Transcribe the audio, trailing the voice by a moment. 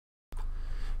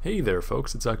Hey there,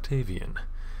 folks, it's Octavian.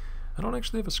 I don't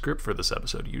actually have a script for this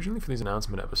episode. Usually for these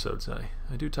announcement episodes, I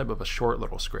do type up a short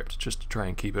little script just to try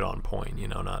and keep it on point,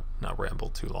 not ramble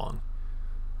too long.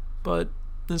 But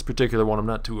this particular one, I'm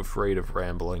not too afraid of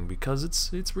rambling because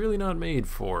it's really not made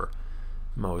for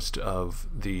most of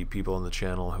the people on the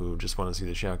channel who just want to see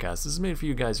the shoutcast. This is made for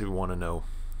you guys who want to know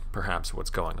perhaps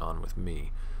what's going on with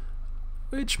me,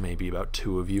 which may be about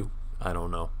 2 of you. I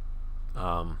don't know.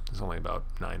 There's only about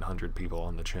 900 people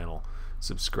on the channel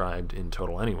subscribed in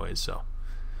total anyways, so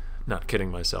not kidding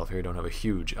myself here, don't have a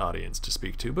huge audience to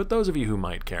speak to, but those of you who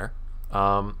might care,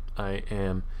 I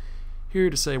am here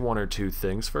to say 1 or 2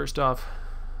 things. First off,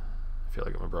 I feel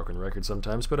like I'm a broken record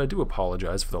sometimes, but I do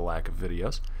apologize for the lack of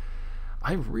videos.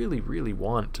 I really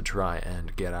want to try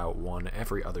and get out one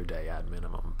every other day at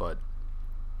minimum, but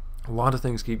a lot of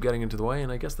things keep getting into the way,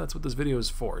 and I guess that's what this video is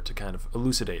for, to kind of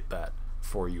elucidate that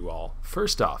for you all.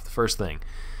 First off, the first thing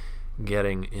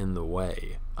getting in the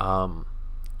way.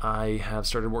 I have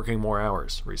started working more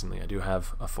hours recently. I do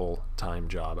have a full-time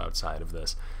job outside of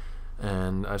this,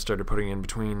 and I've started putting in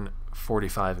between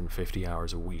 45 and 50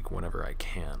 hours a week whenever I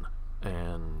can,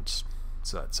 and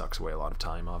so that sucks away a lot of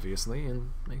time, obviously,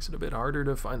 and makes it a bit harder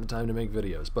to find the time to make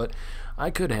videos. But I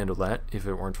could handle that if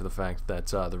it weren't for the fact that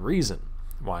the reason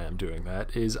why I'm doing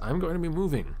that is I'm going to be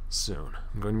moving soon.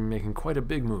 I'm going to be making quite a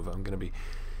big move. I'm going to be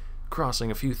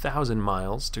crossing a few thousand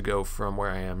miles to go from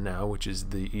where I am now, which is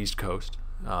the East Coast,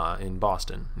 in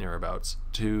Boston, nearabouts,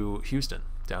 to Houston,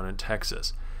 down in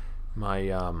Texas. My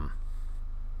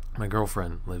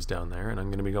girlfriend lives down there, and I'm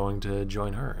going to be going to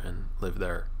join her and live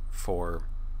there for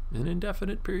an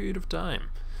indefinite period of time.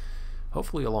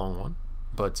 Hopefully a long one.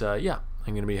 But yeah,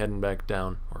 I'm going to be heading back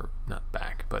down, or not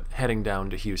back, but heading down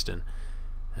to Houston.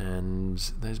 And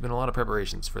there's been a lot of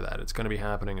preparations for that. It's going to be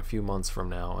happening a few months from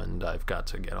now, and I've got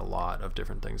to get a lot of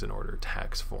different things in order.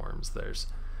 Tax forms, there's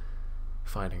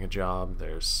finding a job,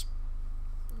 there's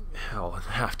hell,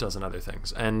 a half dozen other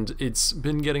things. And it's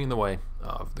been getting in the way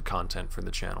of the content for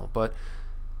the channel, but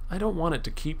I don't want it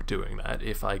to keep doing that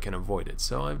if I can avoid it.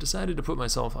 So I've decided to put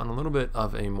myself on a little bit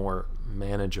of a more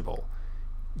manageable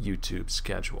YouTube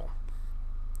schedule.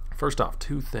 First off,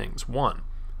 2 things. 1,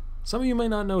 some of you may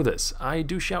not know this, I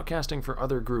do shoutcasting for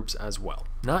other groups as well.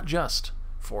 Not just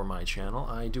for my channel.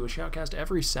 I do a shoutcast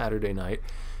every Saturday night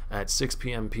at 6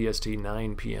 p.m. PST,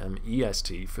 9 p.m.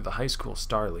 EST for the High School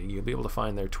Star League. You'll be able to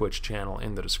find their Twitch channel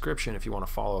in the description if you want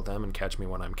to follow them and catch me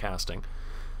when I'm casting.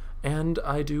 And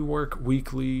I do work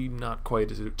weekly, not quite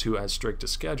to as strict a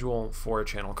schedule, for a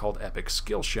channel called Epic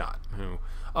Skillshot, who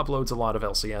uploads a lot of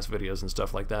LCS videos and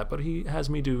stuff like that, but he has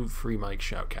me do free mic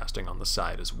shoutcasting on the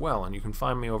side as well, and you can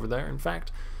find me over there. In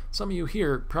fact, some of you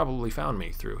here probably found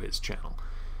me through his channel.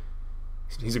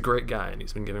 He's a great guy, and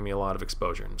he's been giving me a lot of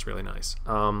exposure, and it's really nice.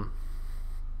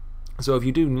 So if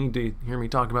you do need to hear me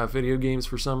talk about video games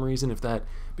for some reason, if that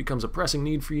becomes a pressing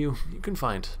need for you, you can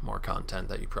find more content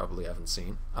that you probably haven't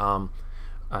seen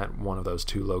at one of those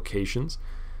 2 locations.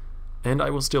 And I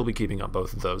will still be keeping up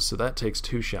both of those, so that takes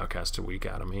 2 shoutcasts a week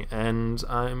out of me, and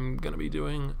I'm going to be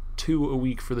doing 2 a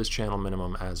week for this channel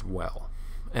minimum as well.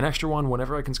 An extra one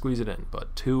whenever I can squeeze it in,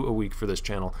 but 2 a week for this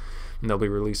channel, and they'll be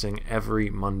releasing every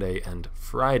Monday and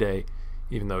Friday,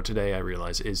 even though today I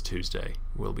realize is Tuesday,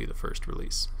 will be the first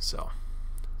release. So,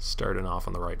 starting off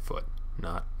on the right foot.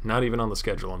 Not even on the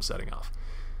schedule I'm setting off.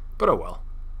 But oh well.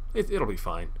 It'll be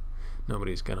fine.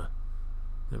 Nobody's gonna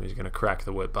crack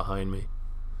the whip behind me.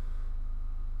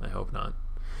 I hope not.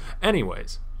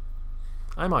 Anyways,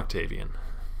 I'm Octavian.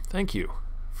 Thank you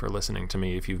for listening to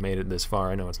me if you've made it this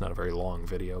far. I know it's not a very long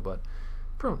video, but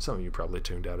some of you probably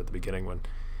tuned out at the beginning when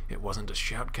it wasn't a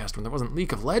shoutcast, when there wasn't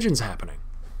League of Legends happening.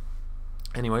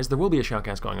 Anyways, there will be a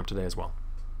shoutcast going up today as well.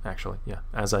 Actually, yeah.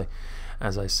 As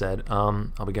I said,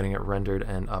 I'll be getting it rendered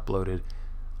and uploaded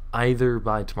either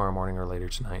by tomorrow morning or later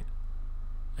tonight.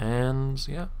 And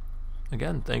yeah,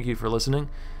 again, thank you for listening.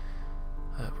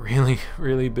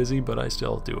 Really busy, but I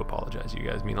still do apologize. You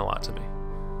guys mean a lot to me,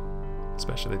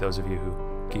 especially those of you who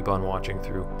keep on watching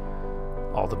through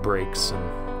all the breaks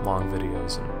and long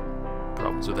videos and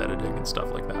problems with editing and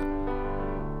stuff like that.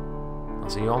 I'll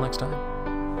see you all next time.